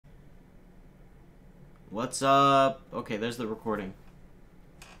What's up? Okay, there's the recording.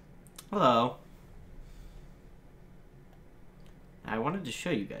 Hello. I wanted to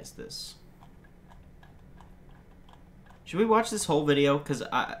show you guys this. Should we watch this whole video? Because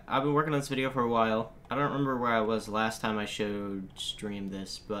I've been working on this video for a while. I don't remember where I was last time I streamed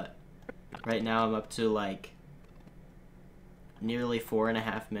this, but right now I'm up to like nearly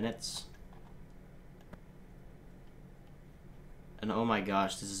 4.5 minutes. And oh my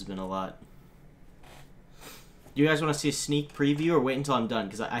gosh, this has been a lot. Do you guys want to see a sneak preview or wait until I'm done?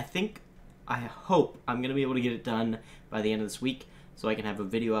 Because I hope I'm going to be able to get it done by the end of this week so I can have a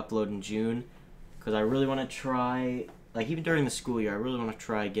video upload in June. Because I really want to try, like even during the school year, I really want to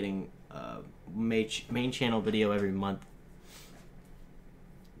try getting a main channel video every month.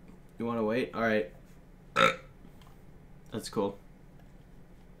 You want to wait? Alright. That's cool.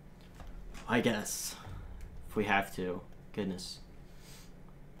 I guess. If we have to. Goodness.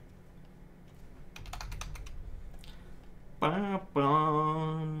 Did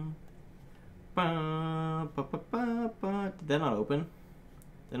that not open?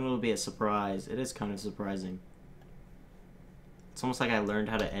 Then it'll be a surprise. It is kind of surprising. It's almost like I learned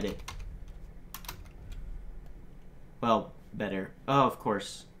how to edit. Well, better. Oh, of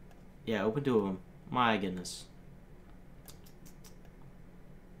course. Yeah, open 2 of them. My goodness.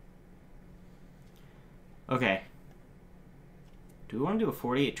 Okay. Do we want to do a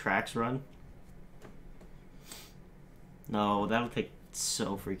 48 tracks run? No, that'll take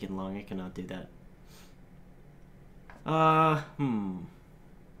so freaking long. I cannot do that. Can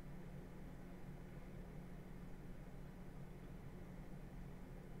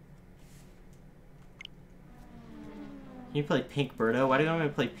you play Pink Birdo? Why do you want me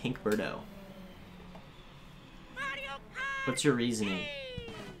to play Pink Birdo? What's your reasoning?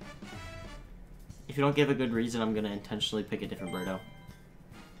 If you don't give a good reason, I'm gonna intentionally pick a different Birdo.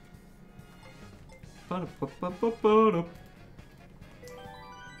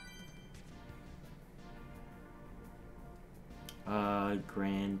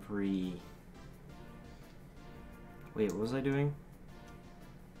 Grand Prix. Wait, what was I doing?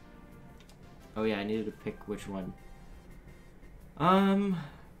 Oh yeah, I needed to pick which one.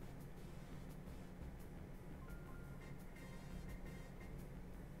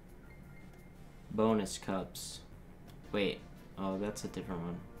 Bonus cups. Wait, oh, that's a different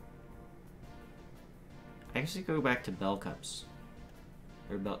one. I actually go back to bell cups.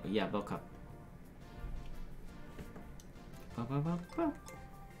 Or yeah, bell cup. I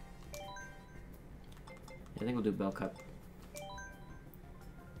think we'll do bell cup.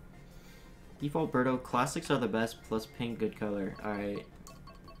 Default Birdo. Classics are the best, plus pink, good color. Alright.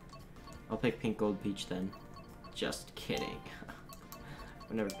 I'll pick pink gold peach then. Just kidding.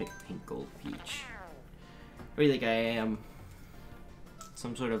 I'll never pick pink gold peach. What do you think I am?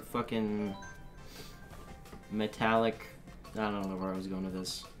 Some sort of fucking metallic. I don't know where I was going with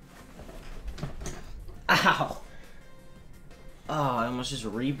this. Ow! Oh, I almost just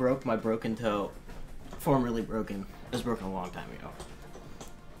re-broke my broken toe. Formerly broken. It was broken a long time ago.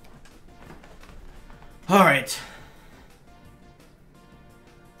 Alright.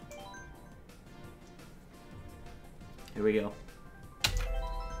 Here we go.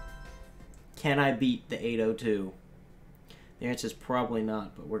 Can I beat the 802? The answer is probably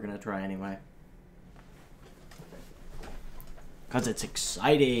not, but we're gonna try anyway. Because it's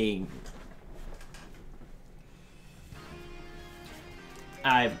exciting.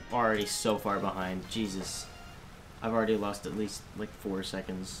 I'm already so far behind. Jesus. I've already lost at least like 4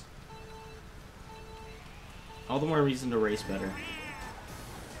 seconds. All the more reason to race better.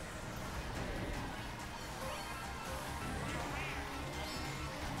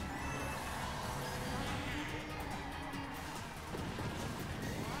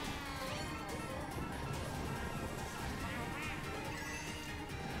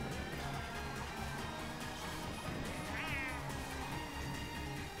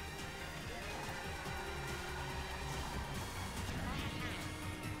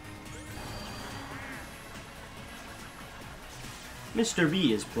 Mr.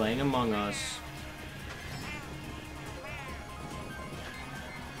 B is playing Among Us.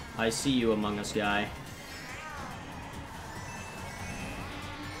 I see you, Among Us guy.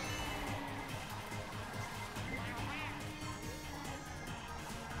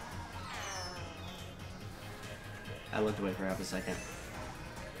 I looked away for half a second.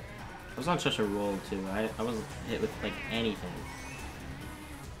 I was on such a roll, too. I wasn't hit with, like, anything.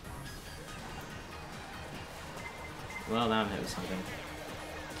 Well, now I'm hit with something.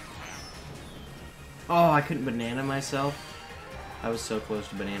 Oh, I couldn't banana myself. I was so close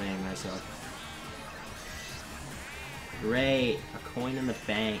to bananaing myself. Great, a coin in the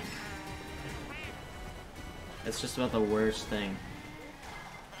bank. It's just about the worst thing.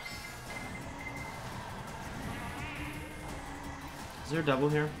 Is there a double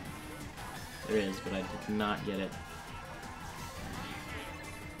here? There is, but I did not get it.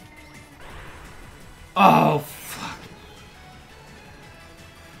 Oh, fuck.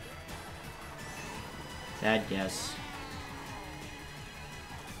 Bad guess.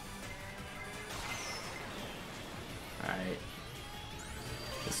 Alright.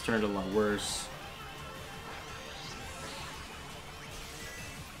 This turned a lot worse.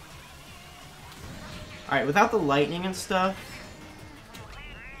 Alright, without the lightning and stuff,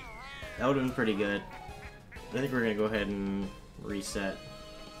 that would have been pretty good. I think we're gonna go ahead and reset.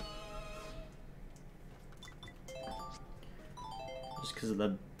 Just because of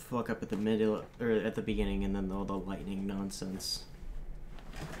the fuck up at the middle, or at the beginning, and then all the lightning nonsense.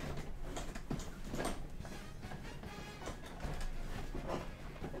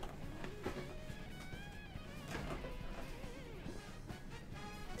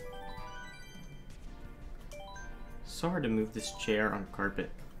 So hard to move this chair on carpet.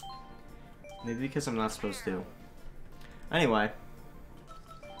 Maybe because I'm not supposed to. Anyway.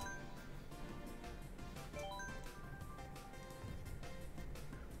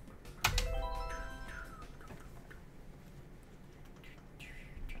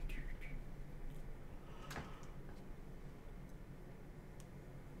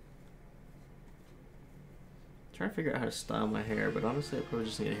 Trying to figure out how to style my hair, but honestly I probably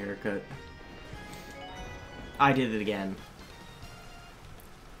just need a haircut. I did it again.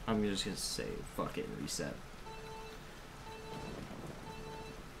 I'm just gonna say fuck it and reset.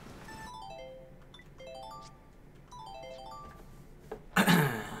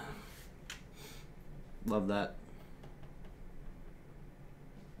 Love that.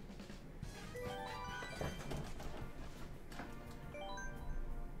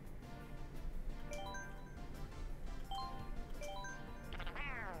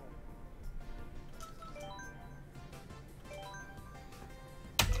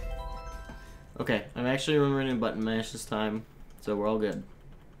 Okay, I'm actually remembering to button mash this time, so we're all good.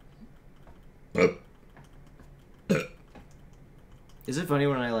 Is it funny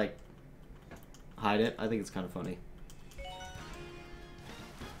when I, like, hide it? I think it's kind of funny.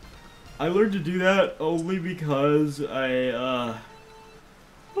 I learned to do that only because I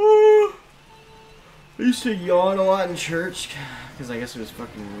used to yawn a lot in church, because I guess it was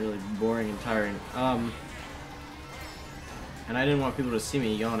fucking really boring and tiring. And I didn't want people to see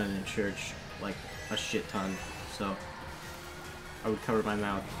me yawning in church. Like a shit ton, so I would cover my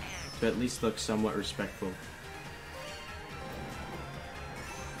mouth to at least look somewhat respectful.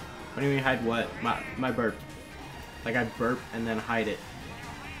 What do you mean hide what? My burp. Like I burp and then hide it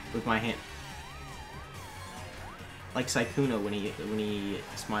with my hand. Like Sykkuno when he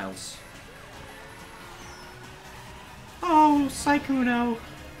smiles. Oh, Sykkuno,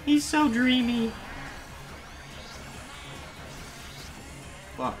 he's so dreamy.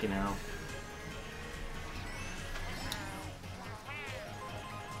 Fucking hell.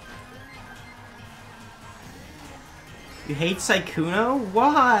 You hate Sykkuno?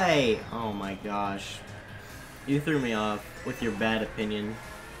 Why? Oh my gosh. You threw me off with your bad opinion.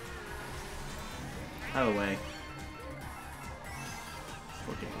 Out of the way.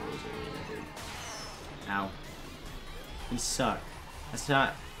 Fucking Rosalina, dude. Ow. You suck. That's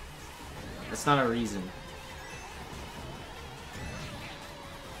not a reason.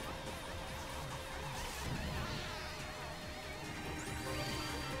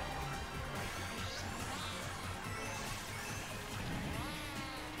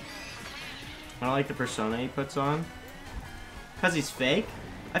 I don't like the persona he puts on. Because he's fake?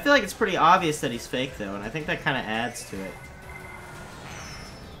 I feel like it's pretty obvious that he's fake, though, and I think that kind of adds to it.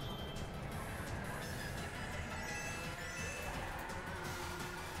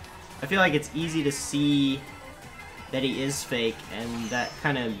 I feel like it's easy to see that he is fake, and that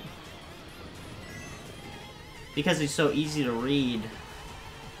kind of... because he's so easy to read,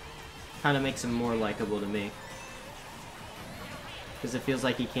 kind of makes him more likable to me. Because it feels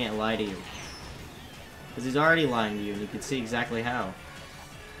like he can't lie to you. Because he's already lying to you, and you can see exactly how.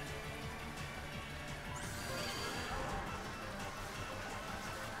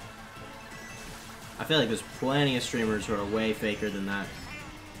 I feel like there's plenty of streamers who are way faker than that.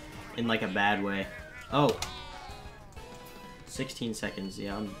 In like a bad way. Oh! 16 seconds,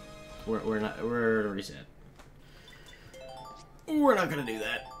 yeah, we're at a reset. We're not gonna do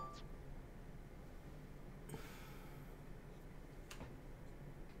that.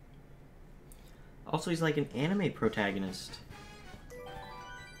 Also, he's like an anime protagonist.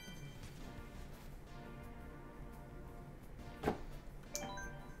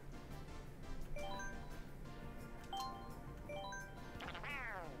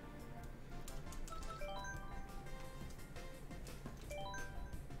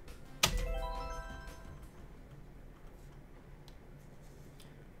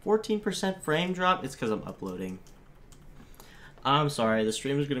 14% frame drop? It's because I'm uploading. I'm sorry, the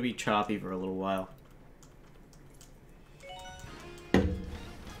stream is going to be choppy for a little while.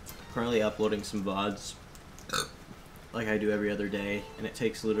 Currently uploading some VODs. Like I do every other day. And it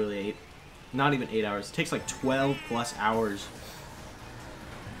takes literally not even 8 hours. It takes like 12 plus hours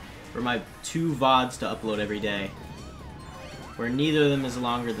for my 2 VODs to upload every day. Where neither of them is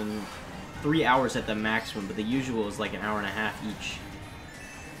longer than 3 hours at the maximum, but the usual is like an hour and a half each.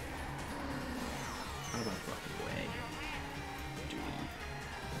 Out of my fucking way. Dude.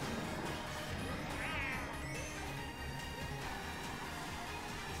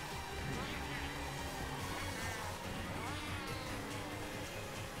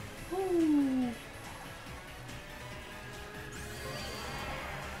 Woo.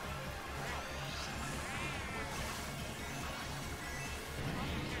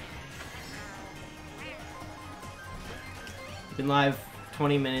 Been live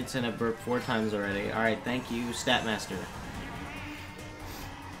 20 minutes and I burped 4 times already. Alright, thank you, Statmaster.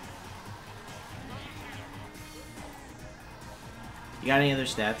 You got any other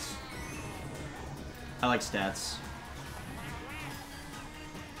stats? I like stats.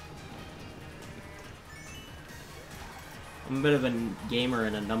 I'm a bit of a gamer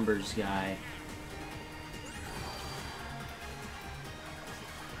and a numbers guy.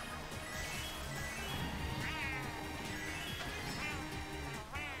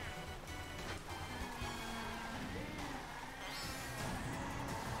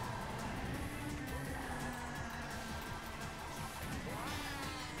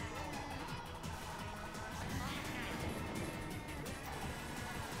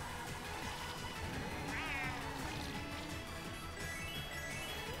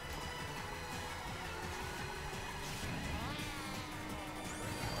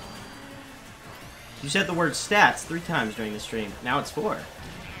 You said the word stats 3 times during the stream. Now it's 4.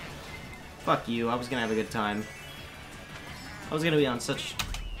 Fuck you. I was gonna have a good time. I was gonna be on such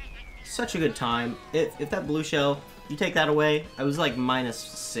a good time. If that blue shell, you take that away, I was like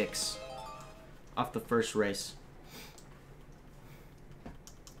 -6 off the first race. But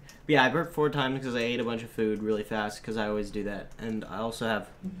yeah, I burped 4 times because I ate a bunch of food really fast because I always do that. And I also have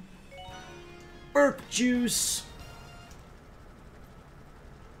burp juice.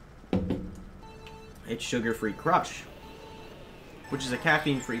 It's sugar-free crush, which is a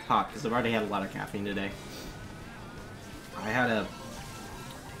caffeine-free pop because I've already had a lot of caffeine today. I had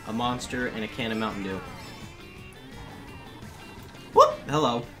a Monster and a can of Mountain Dew. Whoop!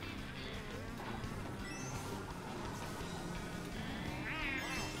 Hello.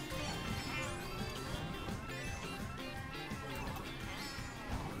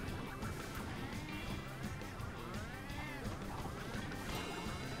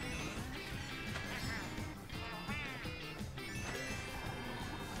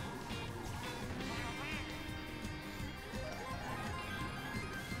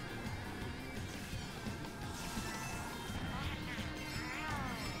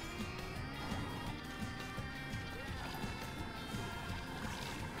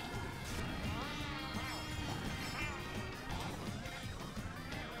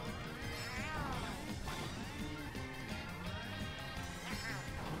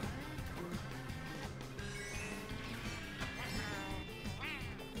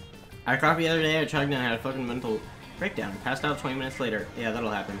 I cried the other day, I chugged and I had a fucking mental breakdown. Passed out 20 minutes later. Yeah,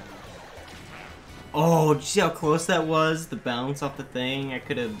 that'll happen. Oh, did you see how close that was? The bounce off the thing. I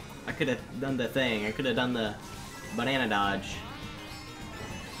could have done the thing. I could have done the banana dodge.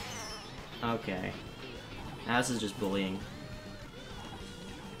 Okay. Now this is just bullying.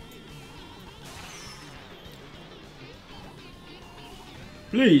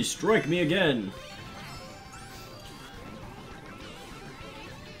 Please strike me again.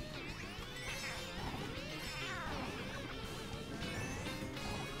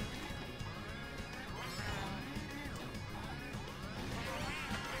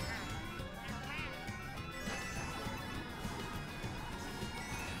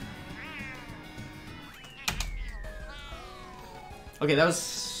 Okay, that was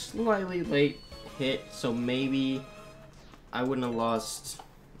slightly late hit, so maybe I wouldn't have lost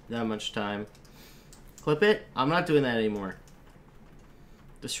that much time. Clip it? I'm not doing that anymore.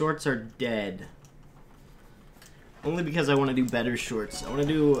 The shorts are dead. Only because I want to do better shorts. I want to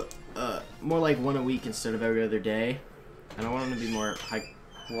do more like 1 a week instead of every other day. And I want them to be more high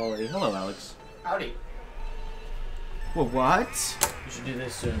quality. Hello, Alex. Howdy. Well, what? You should do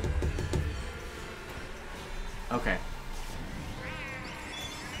this soon. Okay.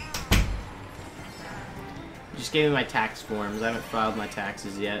 Just gave me my tax forms. I haven't filed my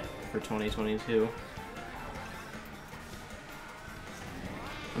taxes yet for 2022.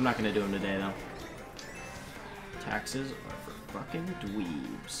 I'm not gonna do them today, though. Taxes are for fucking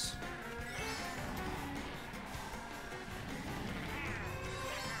dweebs.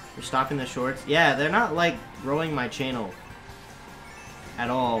 You're stopping the shorts? Yeah, they're not, like, growing my channel at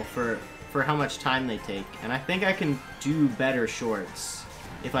all for how much time they take. And I think I can do better shorts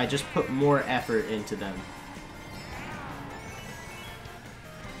if I just put more effort into them.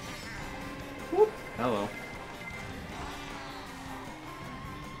 Whoop. Hello.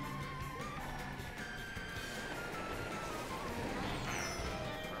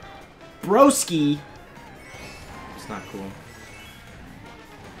 Broski! It's not cool.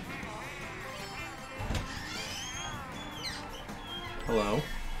 Hello.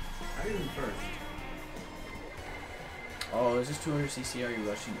 How are you in first? Oh, is this 200cc? Are you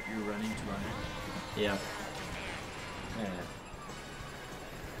rushing? You're running to run it? Yeah. Yeah.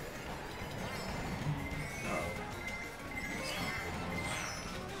 Oh.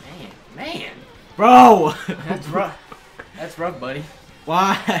 Man. Bro! That's rough. That's rough, buddy.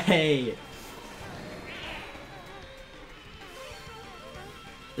 Why?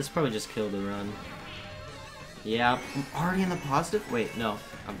 This probably just killed the run. Yeah, I'm already in the positive? Wait, no.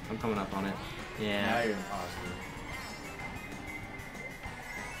 I'm coming up on it. Now Yeah. you're impossible.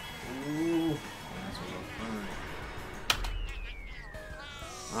 Ooh. That's a little fun.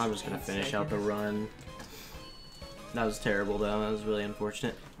 I'm just gonna finish out the run. That was terrible, though. That was really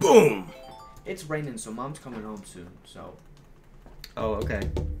unfortunate. Boom! It's raining, so mom's coming home soon, so. Oh, okay.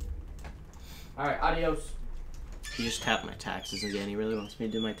 Alright, adios. He just tapped my taxes again. He really wants me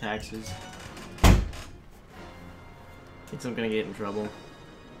to do my taxes. Thinks I'm gonna get in trouble.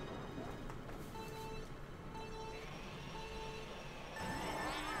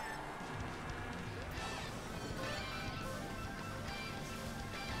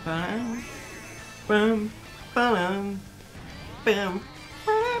 Bum, bum, bum, bum,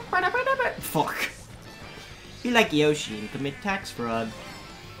 fuck. You like Yoshi and commit tax fraud.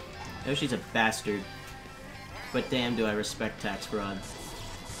 Yoshi's a bastard. But damn, do I respect tax fraud.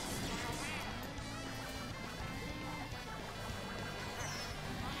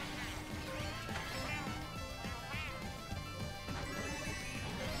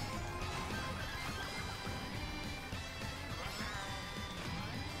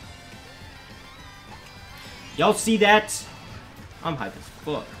 Y'all see that? I'm hyped as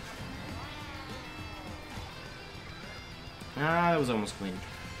fuck. Ah, that was almost clean.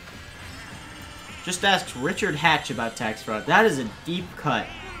 Just ask Richard Hatch about tax fraud. That is a deep cut.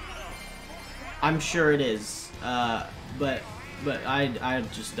 I'm sure it is. But I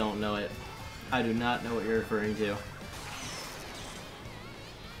just don't know it. I do not know what you're referring to.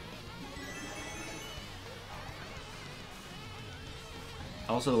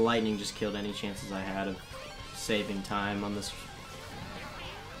 Also, the lightning just killed any chances I had of saving time on this.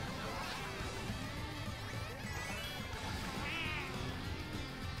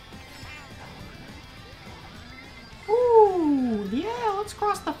 Ooh, yeah, let's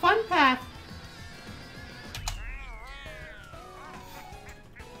cross the fun path.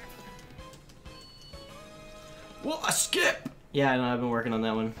 Well, a skip! Yeah, I know, I've been working on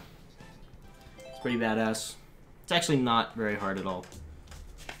that one. It's pretty badass. It's actually not very hard at all,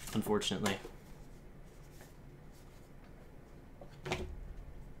 unfortunately.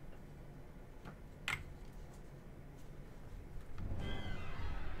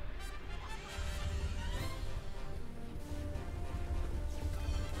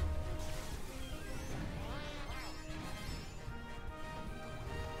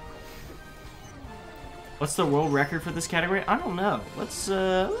 What's the world record for this category? I don't know. Let's do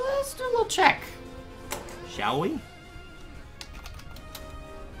a little check. Shall we?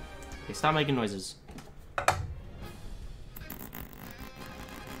 Okay, stop making noises.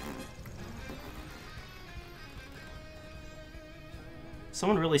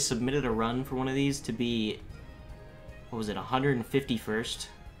 Someone really submitted a run for one of these to be, what was it, 151st?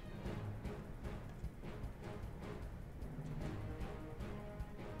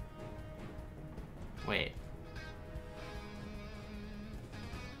 Wait.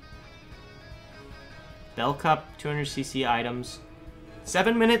 Bell Cup 200cc items.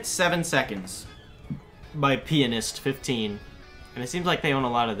 7 minutes, 7 seconds. By Pianist 15. And it seems like they own a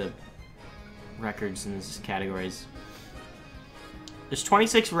lot of the records in these categories. There's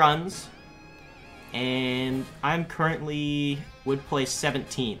 26 runs. And I'm currently would place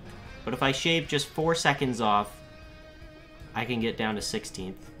 17th. But if I shave just 4 seconds off, I can get down to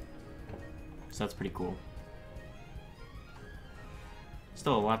 16th. So that's pretty cool.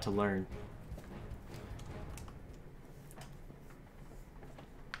 Still a lot to learn.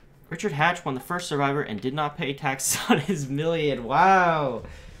 Richard Hatch won the first Survivor and did not pay taxes on his million. Wow.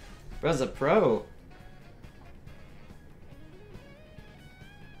 Bro's a pro.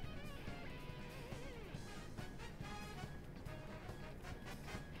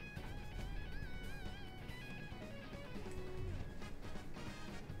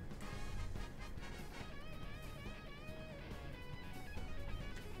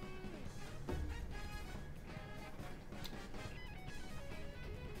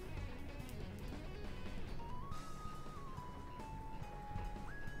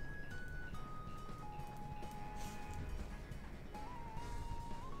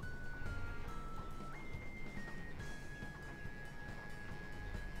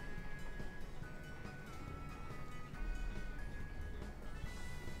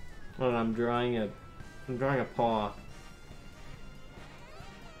 Oh, I'm drawing a paw.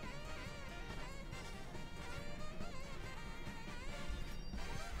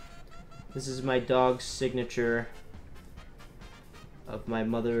 This is my dog's signature of my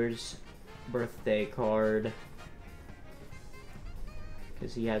mother's birthday card.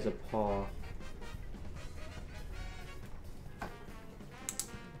 Because he has a paw.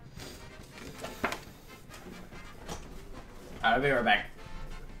 I'll be right back.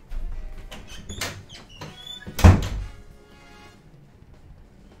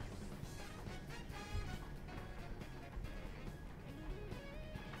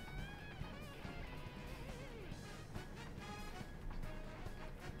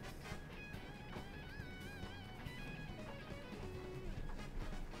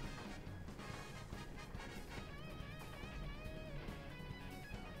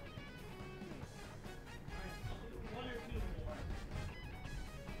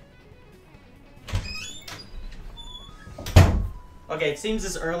 Okay, it seems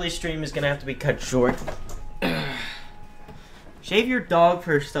this early stream is gonna have to be cut short. Shave your dog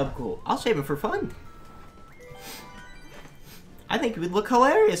for stub cool. I'll shave him for fun. I think it would look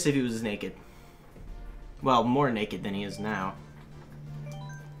hilarious if he was naked. Well, more naked than he is now.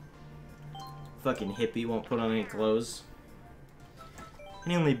 Fucking hippie, won't put on any clothes.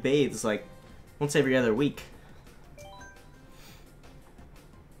 And he only bathes like once every other week.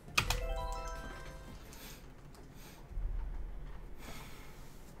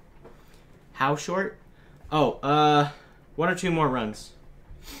 How short? Oh, 1 or 2 more runs.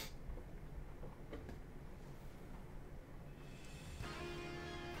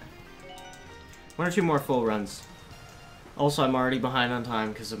 One or two more full runs. Also, I'm already behind on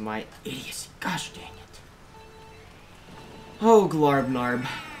time because of my idiocy. Gosh dang it. Oh, Glarb Narb.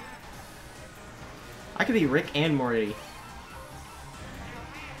 I could be Rick and Morty.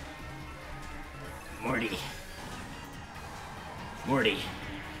 Morty. Morty.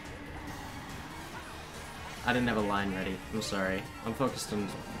 I didn't have a line ready. I'm sorry. I'm focused on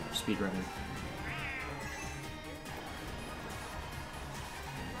speedrunning.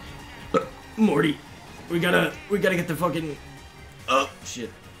 Morty, we gotta get the fucking... Oh, shit.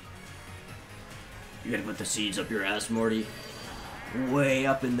 You gotta put the seeds up your ass, Morty. Way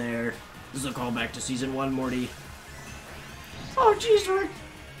up in there. This is a callback to season 1, Morty. Oh, jeez, Rick.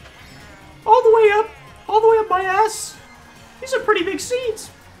 All the way up my ass. These are pretty big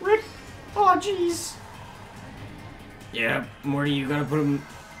seeds, Rick. Oh, jeez. Yeah, Morty, you gotta put them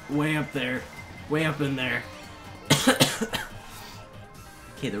way up there. Way up in there.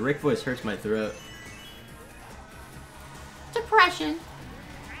 Okay, the Rick voice hurts my throat. Depression.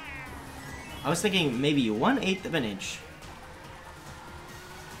 I was thinking maybe 1/8 of an inch.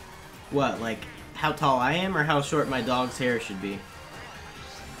 What, like how tall I am or how short my dog's hair should be?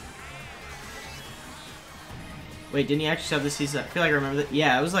 Wait, didn't he actually shove the seeds? I feel like I remember that.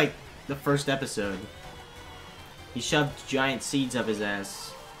 Yeah, it was like the first episode. He shoved giant seeds up his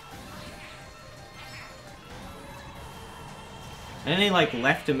ass. And then they like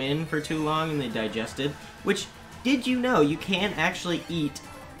left them in for too long and they digested. Which, did you know you can actually eat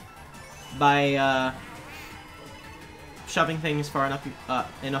by shoving things far enough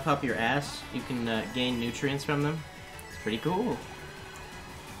up your ass? You can gain nutrients from them. It's pretty cool.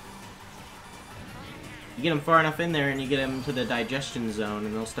 You get them far enough in there and you get them to the digestion zone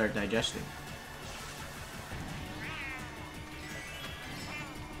and they'll start digesting.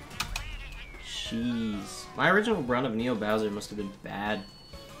 Jeez. My original run of Neo Bowser must have been bad.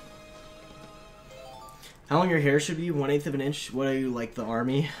 How long your hair should be? 1/8 of an inch? What are you, like the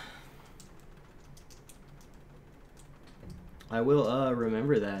army? I will,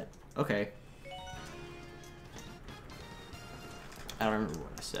 remember that. Okay. I don't remember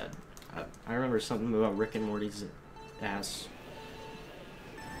what I said. I remember something about Rick and Morty's ass.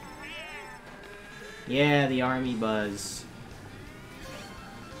 Yeah, the army buzz.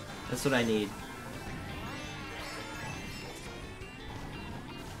 That's what I need.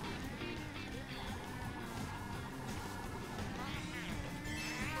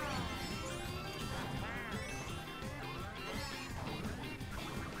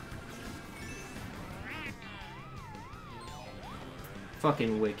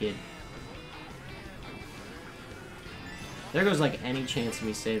 Fucking wicked. There goes like any chance of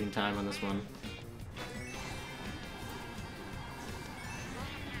me saving time on this one.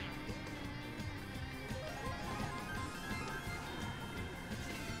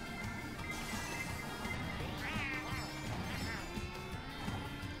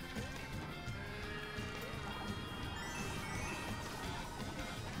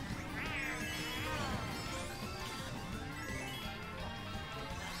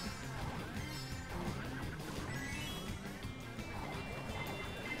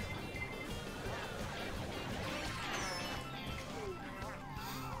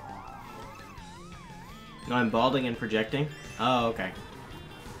 No, I'm balding and projecting? Oh, okay.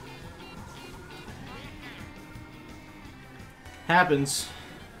 Happens.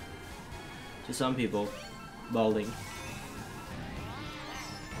 To some people. Balding.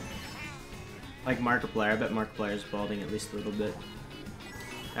 Like Markiplier. I bet Markiplier's balding at least a little bit.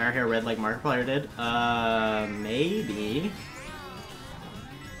 Our hair red like Markiplier did? Maybe.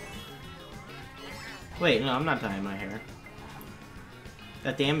 Wait, no, I'm not dyeing my hair.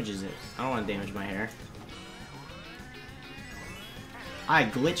 That damages it. I don't want to damage my hair. I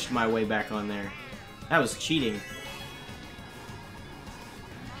glitched my way back on there. That was cheating.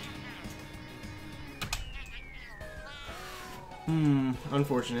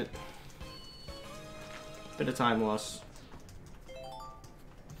 Unfortunate. Bit of time loss.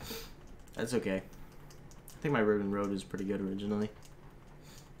 That's okay. I think my Ribbon Road was pretty good originally.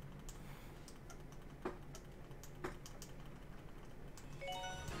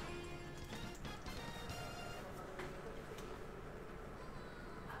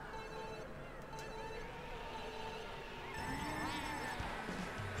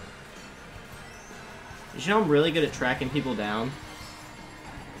 You know I'm really good at tracking people down?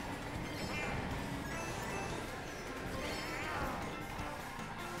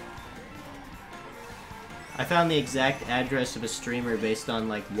 I found the exact address of a streamer based on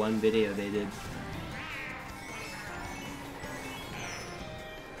like one video they did.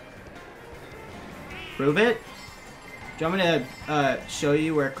 Prove it? Do you want me to show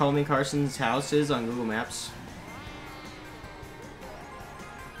you where Call Me Carson's house is on Google Maps?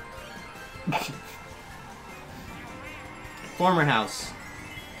 Former house.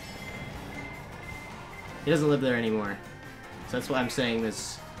 He doesn't live there anymore. So that's why I'm saying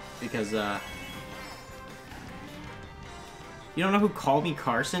this, because, you don't know who Call Me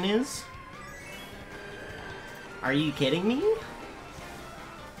Carson is? Are you kidding me?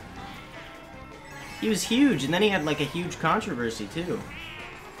 He was huge, and then he had, like, a huge controversy, too.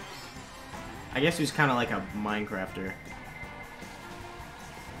 I guess he was kind of like a Minecrafter.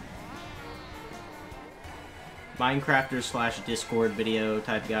 Minecrafter slash Discord video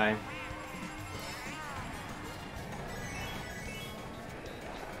type guy.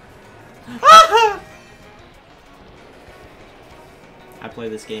 I play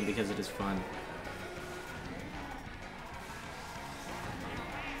this game because it is fun.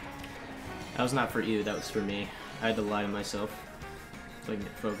 That was not for you, that was for me. I had to lie to myself so I can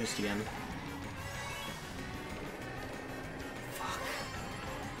get focused again. Fuck.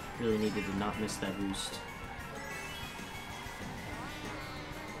 Really needed to not miss that boost.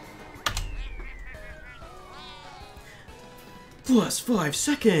 Plus 5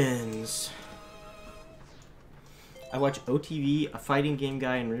 seconds! I watch OTV, a fighting game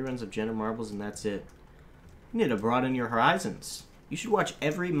guy, and reruns of Jenna Marbles, and that's it. You need to broaden your horizons. You should watch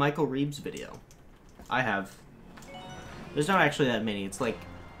every Michael Reeves video. I have. There's not actually that many. It's like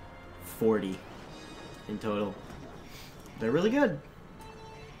 40 in total. They're really good.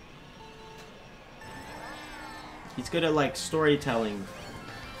 He's good at like storytelling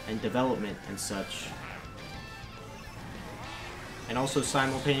and development and such. And also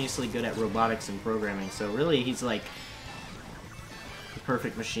simultaneously good at robotics and programming. So really, he's like the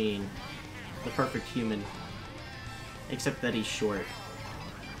perfect machine, the perfect human. Except that he's short.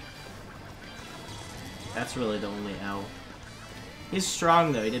 That's really the only L. He's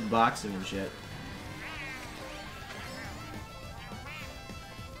strong though, he did boxing and shit.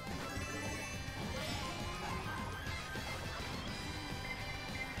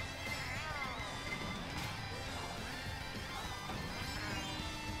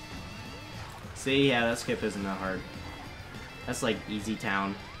 See, yeah, that skip isn't that hard. That's like easy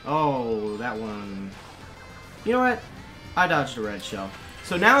town. Oh, that one. You know what? I dodged a red shell.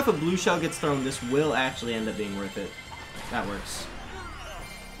 So now if a blue shell gets thrown, this will actually end up being worth it. That works.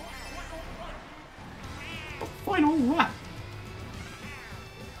 Final lap.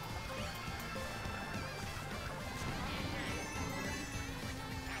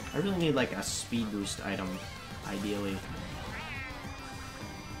 I really need like a speed boost item, ideally.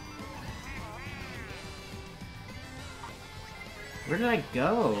 Where did I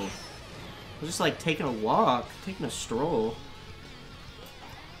go? I was just like taking a walk, taking a stroll.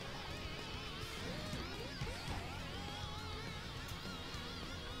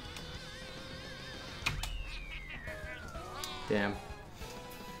 Damn.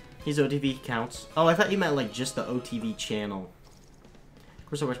 His OTV counts. Oh, I thought you meant like just the OTV channel. Of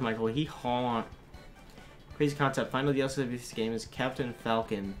course I wish Michael. He haunt. Crazy concept. Final DLC of this game is Captain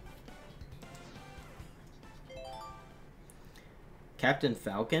Falcon. Captain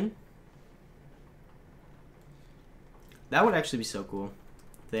Falcon? That would actually be so cool.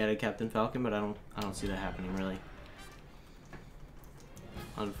 If they added Captain Falcon, but I don't see that happening really.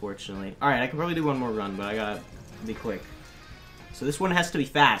 Unfortunately. Alright, I can probably do one more run, but I gotta be quick. So this one has to be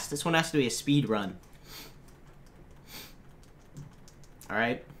fast. This one has to be a speed run.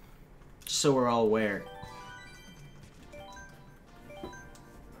 Alright? Just so we're all aware.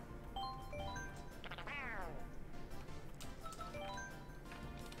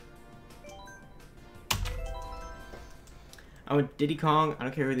 I went Diddy Kong. I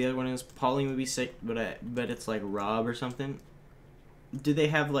don't care who the other one is. Pauline would be sick, but I bet it's like Rob or something. Do they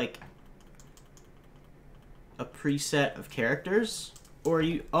have like a preset of characters? Or are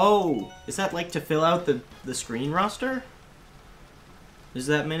you... Oh! Is that like to fill out the screen roster? Is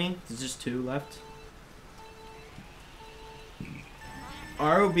that many? There's just 2 left.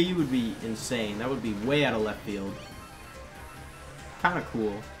 ROB would be insane. That would be way out of left field. Kinda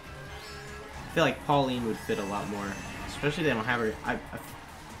cool. I feel like Pauline would fit a lot more. Especially they don't have her... I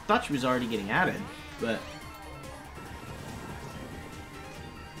thought she was already getting added, but...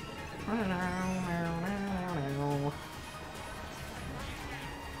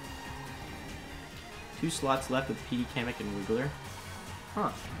 Two slots left with PD, Kamek, and Wiggler. Huh.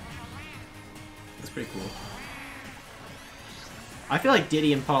 That's pretty cool. I feel like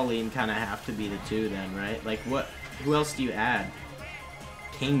Diddy and Pauline kind of have to be the 2 then, right? Like, what? Who else do you add?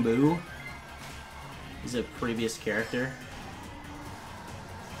 King Boo? He's a previous character.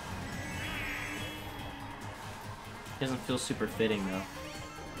 He doesn't feel super fitting, though.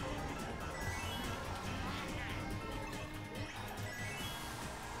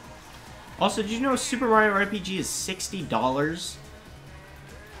 Also, did you know Super Mario RPG is $60?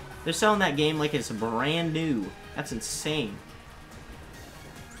 They're selling that game like it's brand new. That's insane.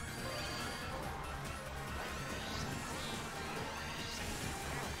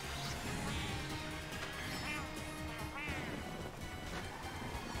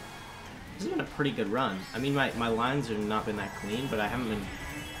 This has been a pretty good run. I mean, my lines have not been that clean, but I haven't been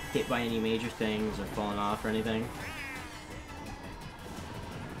hit by any major things or fallen off or anything.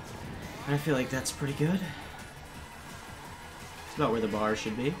 I feel like that's pretty good. It's about where the bar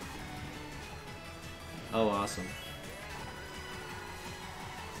should be. Oh, awesome.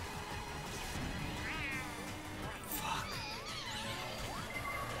 Fuck.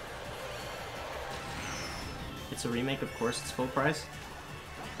 It's a remake, of course it's full price.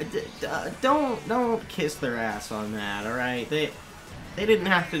 Don't kiss their ass on that, alright? They didn't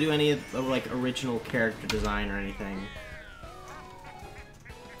have to do any of the, like, original character design or anything.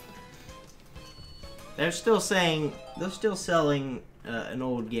 They're still selling an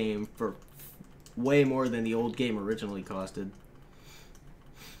old game for way more than the old game originally costed.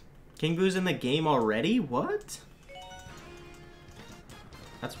 King Boo's in the game already? What?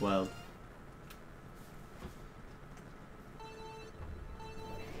 That's wild.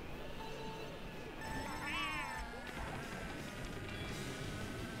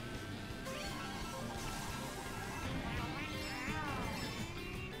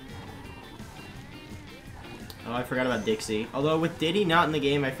 Oh, I forgot about Dixie. Although with Diddy not in the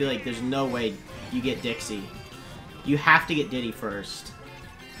game, I feel like there's no way you get Dixie. You have to get Diddy first.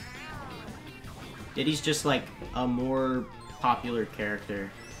 Diddy's just like a more popular character,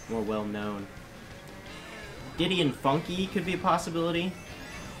 more well-known. Diddy and Funky could be a possibility.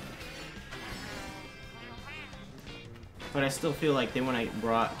 But I still feel like they want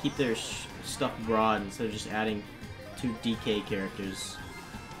to keep their stuff broad instead of just adding 2 DK characters.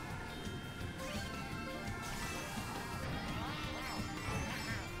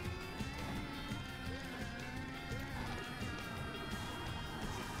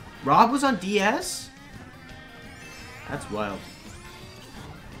 Rob was on DS? That's wild.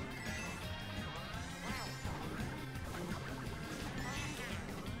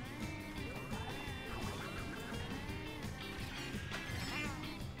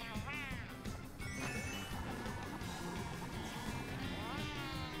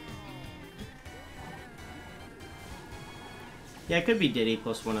 Yeah, it could be Diddy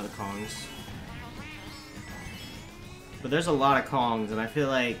plus one of the Kongs. But there's a lot of Kongs, and I feel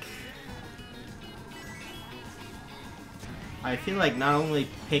like not only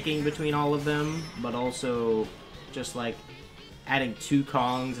picking between all of them, but also just like adding 2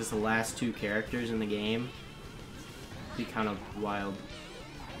 Kongs as the last 2 characters in the game would be kind of wild.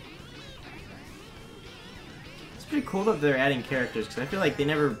 It's pretty cool that they're adding characters, because I feel like they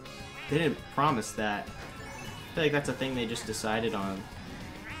didn't promise that. I feel like that's a thing they just decided on.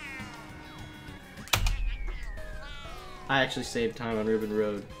 I actually saved time on Ruben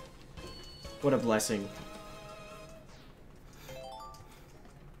Road. What a blessing.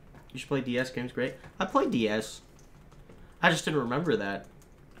 You should play DS games, great. I played DS. I just didn't remember that.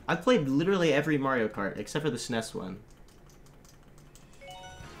 I played literally every Mario Kart, except for the SNES one.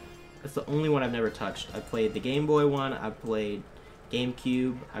 That's the only one I've never touched. I played the Game Boy one, I played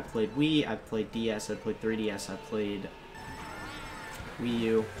GameCube, I played Wii, I played DS, I played 3DS, I played Wii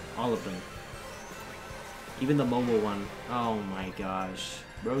U, all of them. Even the mobile one. Oh my gosh.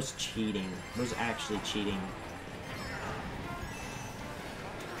 Bro's cheating. Bro's actually cheating.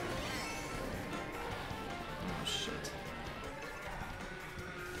 Oh shit.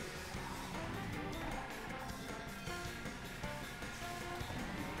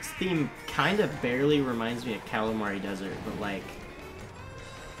 This theme kind of barely reminds me of Calamari Desert, but like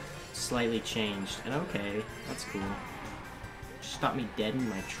slightly changed. And okay, that's cool. Just stopped me dead in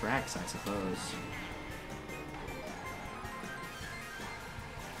my tracks, I suppose.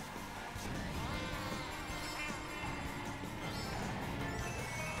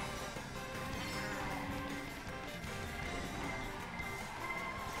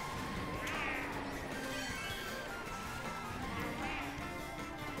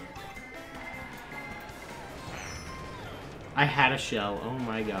 I had a shell. Oh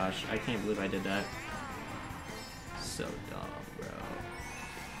my gosh. I can't believe I did that. So dumb, bro.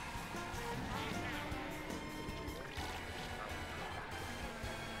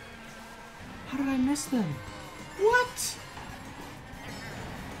 How did I miss them? What?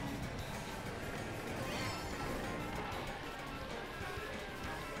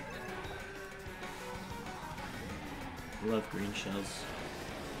 I love green shells.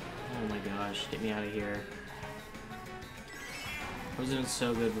 Oh my gosh. Get me out of here. I was doing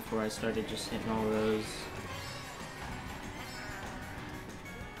so good before I started just hitting all those.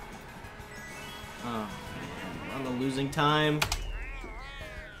 Oh man, we're on the losing time.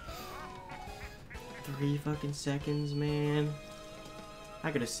 3 fucking seconds, man.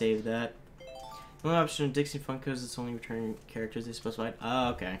 I could have saved that. The only option of Dixie Funkos is only returning characters they specified. Oh,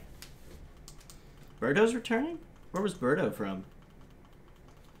 okay. Birdo's returning? Where was Birdo from?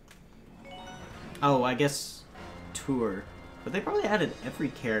 Oh, I guess Tour. But they probably added every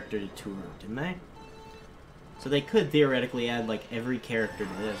character to Tour, didn't they? So they could theoretically add, like, every character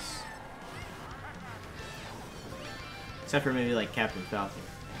to this. Except for maybe, like, Captain Falcon.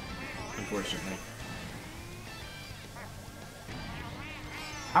 Unfortunately.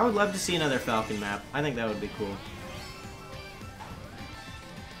 I would love to see another Falcon map. I think that would be cool.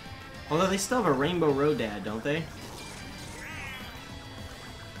 Although they still have a Rainbow Road Dad, don't they?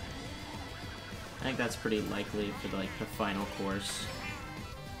 I think that's pretty likely for, like, the final course.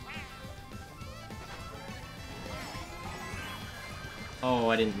 Oh,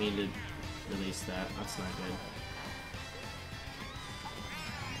 I didn't mean to release that. That's not good.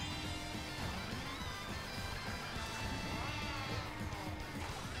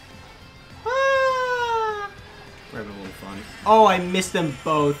 Ah! We're having a little fun. Oh, I missed them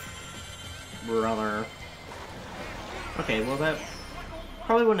both. Brother. Okay, well that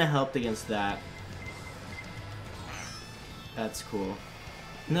probably wouldn't have helped against that. That's cool.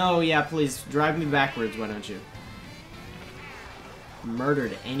 No, yeah, please, drive me backwards, why don't you?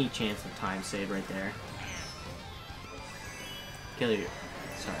 Murdered any chance of time save right there. Kill you.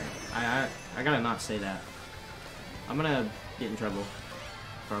 Sorry. I gotta not say that. I'm gonna get in trouble.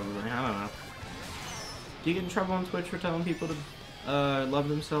 Probably. I don't know. Do you get in trouble on Twitch for telling people to love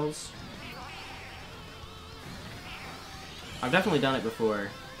themselves? I've definitely done it before.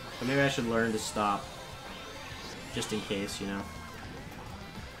 But maybe I should learn to stop. Just in case, you know.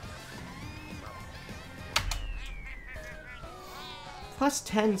 Plus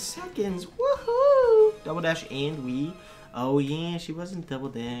 10 seconds! Woohoo! Double dash and Wii. Oh yeah, she wasn't double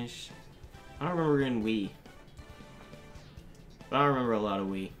dash. I don't remember in Wii. But I remember a lot of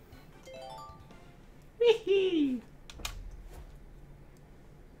Wii. Wee-hee!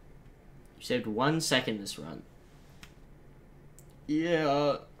 You saved 1 second this run.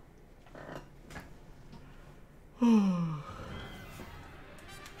 Yeah.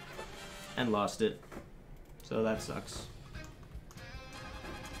 And lost it. So that sucks.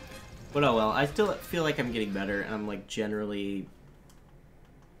 But oh well, I still feel like I'm getting better, and I'm like generally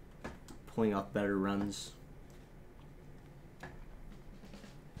pulling off better runs.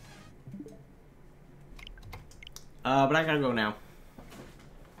 But I gotta go now.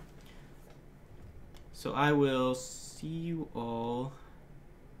 So I will see you all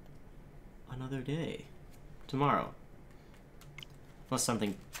another day. Tomorrow. Unless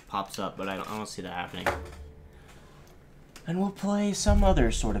something pops up, but I don't see that happening. And we'll play some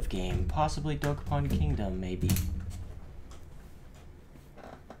other sort of game. Possibly Dokapon Kingdom, maybe.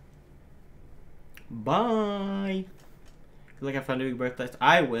 Bye! Feel like I found a big birthday?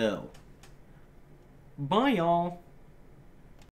 I will. Bye, y'all.